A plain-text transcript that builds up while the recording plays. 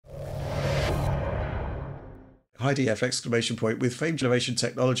Hi DF exclamation point. With frame generation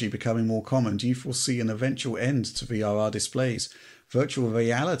technology becoming more common, do you foresee an eventual end to VRR displays? Virtual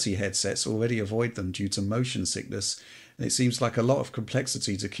reality headsets already avoid them due to motion sickness, and it seems like a lot of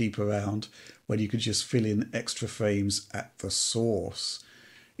complexity to keep around when you could just fill in extra frames at the source.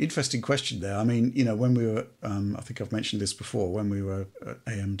 Interesting question there. I mean, when we were, I think I've mentioned this before, when we were at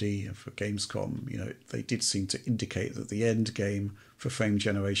AMD for Gamescom, they did seem to indicate that the end game for frame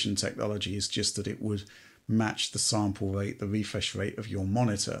generation technology is just that it would match the sample rate, the refresh rate of your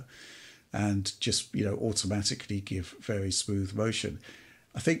monitor, and just automatically give very smooth motion.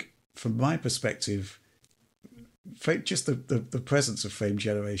 I think from my perspective, just the presence of frame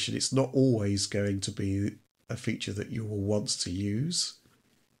generation, it's not always going to be a feature that you will want to use,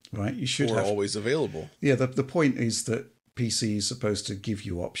 right? You should have always available. Yeah, the point is that PC is supposed to give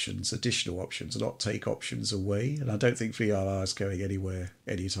you options, additional options, not take options away. And I don't think VRR is going anywhere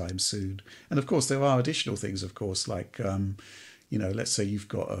anytime soon. And of course, there are additional things, of course, like, let's say you've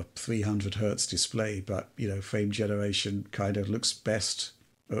got a 300 hertz display, but, frame generation kind of looks best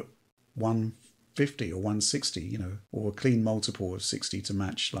at 150 or 160, or a clean multiple of 60 to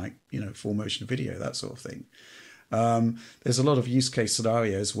match like, full motion video, that sort of thing. There's a lot of use case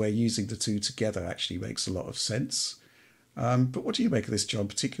scenarios where using the two together actually makes a lot of sense. But what do you make of this, John?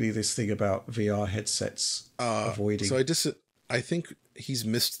 Particularly this thing about VR headsets avoiding. So I think he's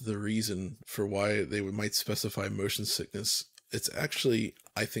missed the reason for why they might specify motion sickness. It's actually,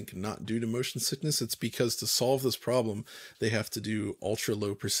 I think, not due to motion sickness. It's because to solve this problem, they have to do ultra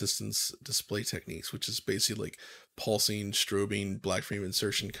low persistence display techniques, which is basically like pulsing, strobing, black frame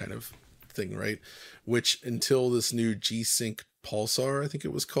insertion kind of thing, right? Which until this new G-Sync Pulsar, I think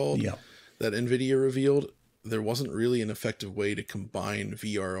it was called, that NVIDIA revealed, there wasn't really an effective way to combine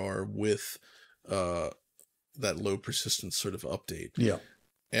VRR with that low persistence sort of update. Yeah.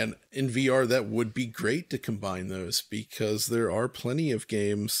 And in VR, that would be great to combine those, because there are plenty of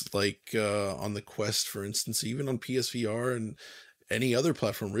games like on the Quest, for instance, even on PSVR and any other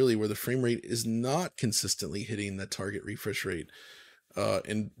platform really, where the frame rate is not consistently hitting that target refresh rate.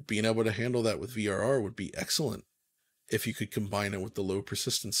 And being able to handle that with VRR would be excellent if you could combine it with the low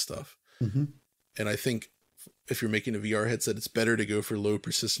persistence stuff. Mm-hmm. And I think if you're making a VR headset, it's better to go for low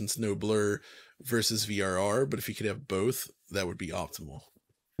persistence, no blur versus VRR. But if you could have both, that would be optimal.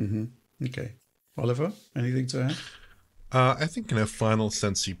 Mm-hmm. Okay. Oliver, anything to add? I think in a final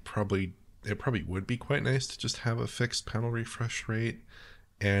sense, it probably would be quite nice to just have a fixed panel refresh rate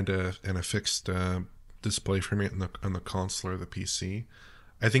and a fixed display frame rate on the console or the PC.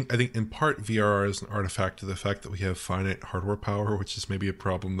 I think in part VRR is an artifact of the fact that we have finite hardware power, which is maybe a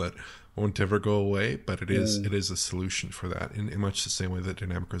problem that won't ever go away, but it is a solution for that in much the same way that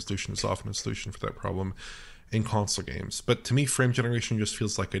dynamic resolution is often a solution for that problem in console games. But to me, frame generation just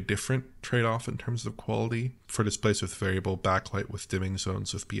feels like a different trade-off in terms of quality. For displays with variable backlight, with dimming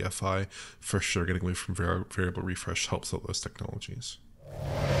zones, with BFI, for sure getting away from variable refresh helps out those technologies.